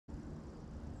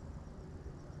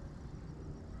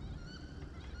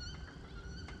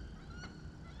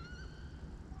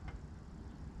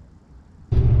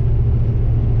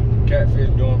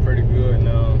doing pretty good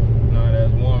now. Now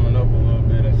that's warming up a little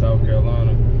bit in South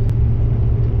Carolina.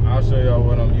 I'll show y'all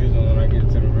what I'm using when I get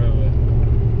to the river.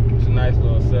 It's a nice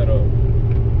little setup.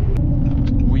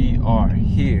 We are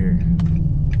here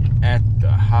at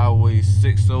the Highway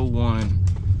 601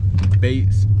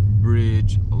 Bates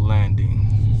Bridge Landing.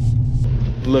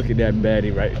 Look at that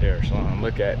baddie right there, son.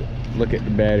 Look at the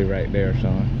baddie right there,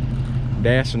 son.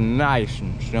 That's a nice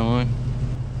one, son.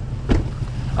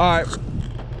 All right,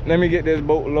 let me get this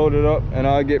boat loaded up and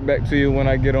I'll get back to you when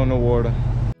I get on the water.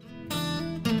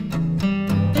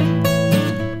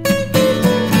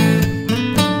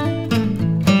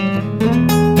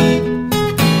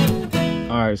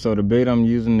 All right, so the bait I'm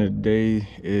using today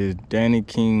is Danny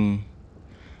King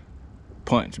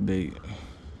punch bait.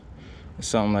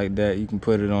 Something like that. You can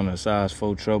put it on a size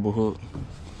 4 treble hook.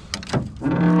 That's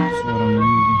what I'm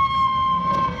using.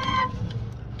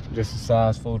 Just a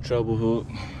size 4 treble hook.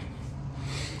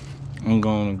 I'm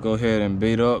gonna go ahead and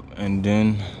bait up and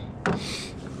then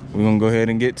we're gonna go ahead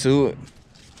and get to it.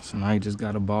 So now you just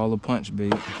got a ball of punch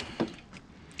bait.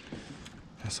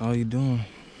 That's all you're doing.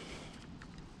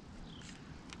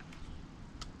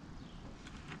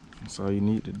 That's all you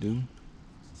need to do.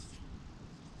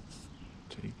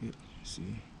 Take it,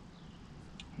 see.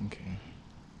 Okay.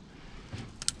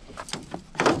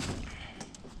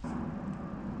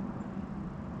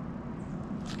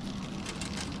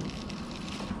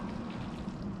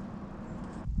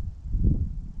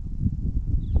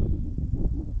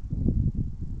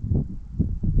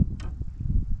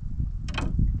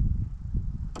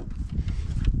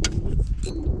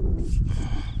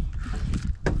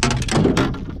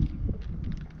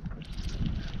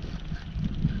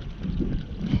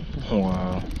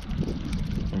 Wow.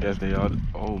 I guess they all.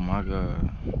 Oh my God.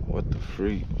 What the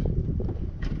freak?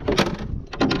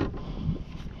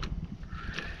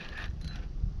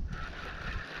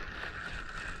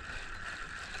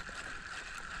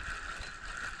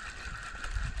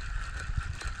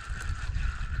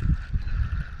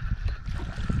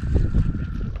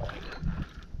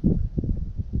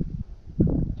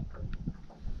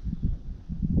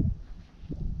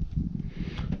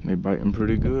 They biting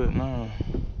pretty good now.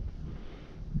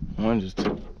 One just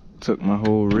took my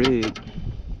whole rig.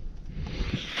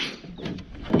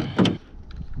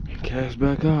 Cast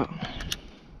back out.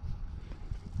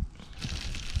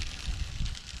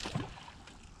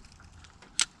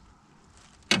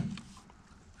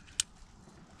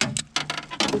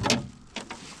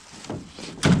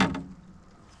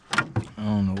 I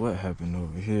don't know what happened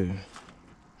over here.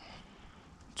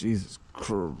 Jesus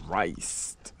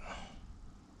Christ.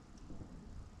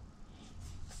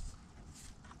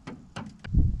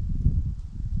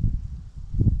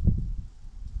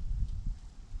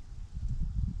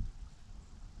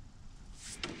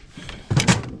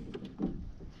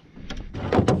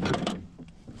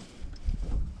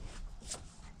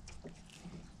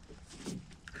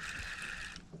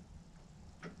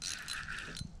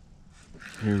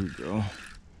 Here we go.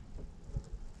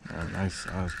 Got a nice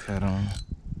size cat on.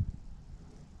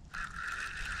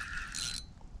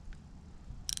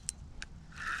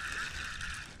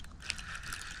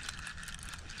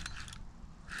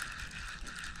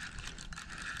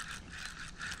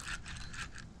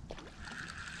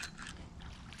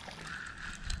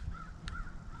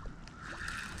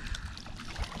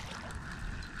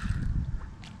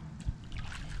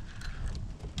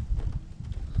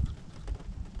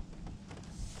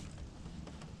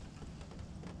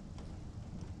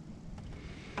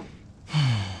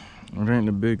 It ain't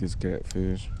the biggest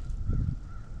catfish.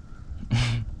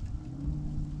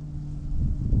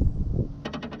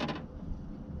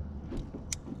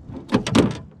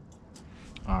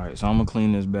 Alright, so I'm gonna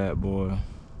clean this bad boy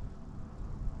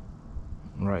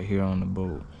right here on the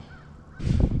boat.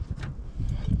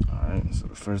 Alright, so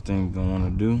the first thing you're gonna wanna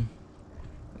do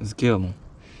is kill him.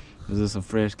 Is this a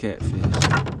fresh catfish?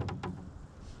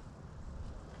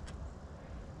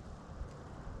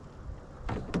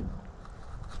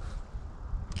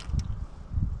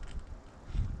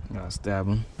 Gotta stab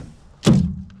him.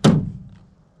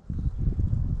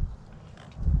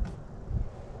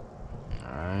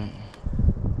 Alright.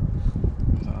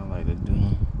 That's all I like to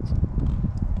do.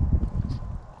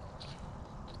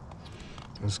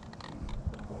 Just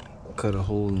cut a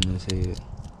hole in his head.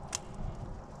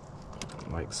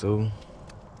 Like so.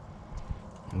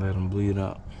 And let him bleed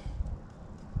out.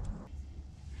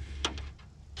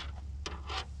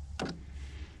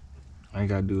 All you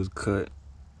gotta do is cut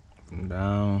from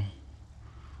down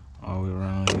all the way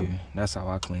around here. That's how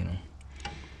I clean them.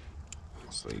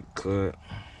 So you cut.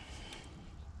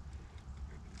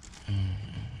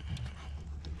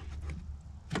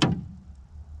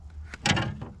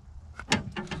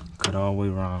 it all the way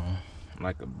around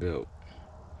like a belt.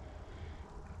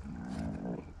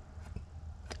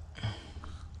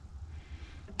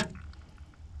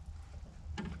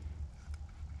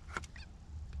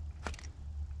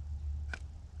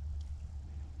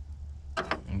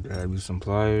 Grab you some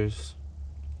pliers.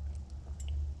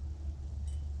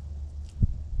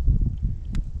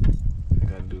 I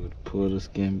gotta do it to pull the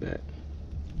skin back.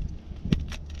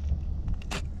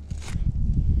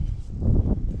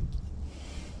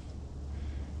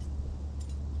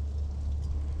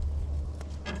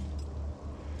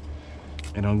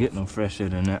 It don't get no fresher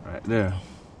than that right there.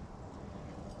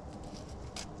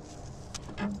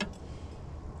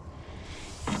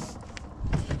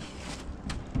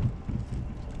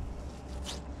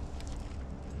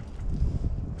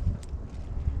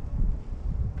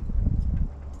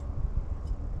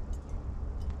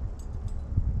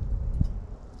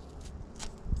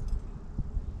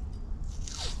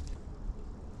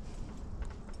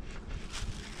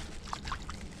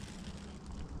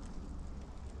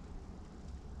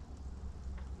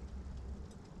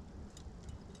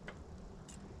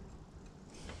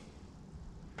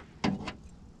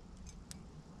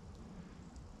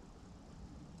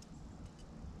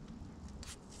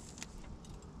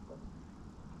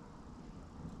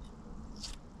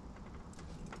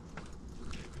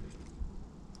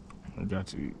 I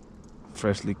got you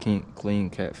freshly clean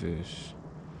catfish.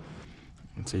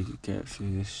 And take your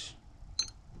catfish.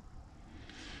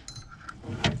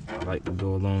 I like to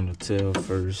go along the tail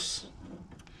first.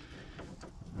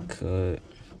 Cut.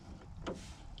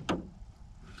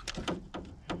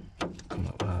 Come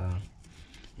up high.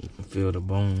 You can feel the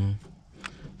bone.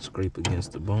 Scrape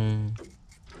against the bone.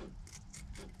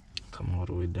 Come all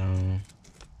the way down.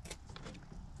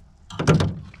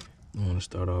 You want to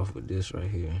start off with this right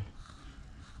here.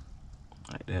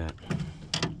 Like that.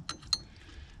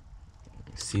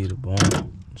 See the bone?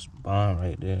 It's bone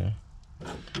right there.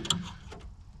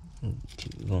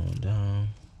 Keep going down.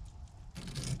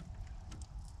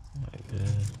 Like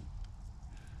that.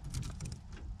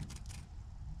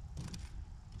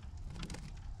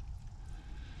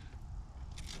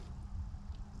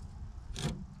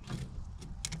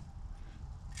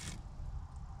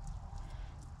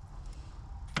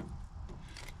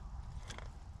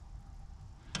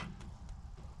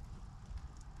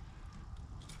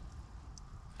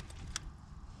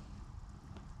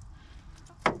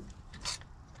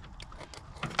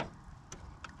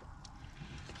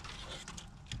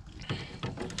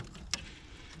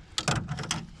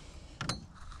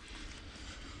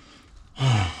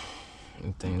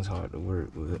 Thing's hard to work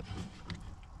with.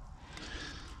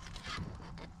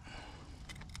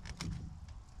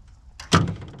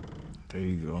 There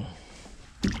you go.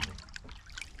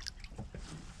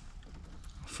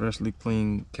 Freshly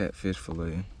cleaned catfish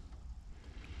fillet.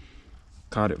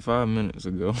 Caught it 5 minutes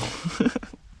ago.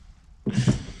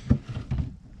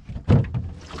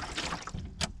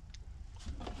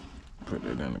 Put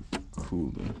it in a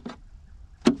cooler.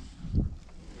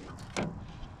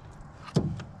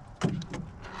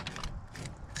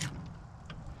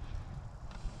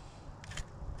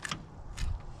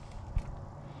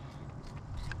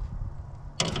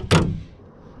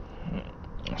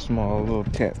 Small little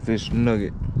catfish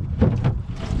nugget.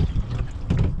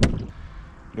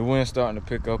 The wind's starting to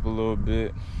pick up a little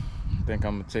bit. I think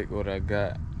I'm gonna take what I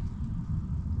got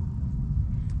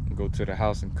and go to the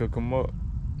house and cook them up.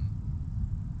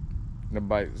 The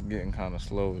bite's getting kind of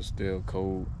slow, it's still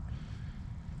cold.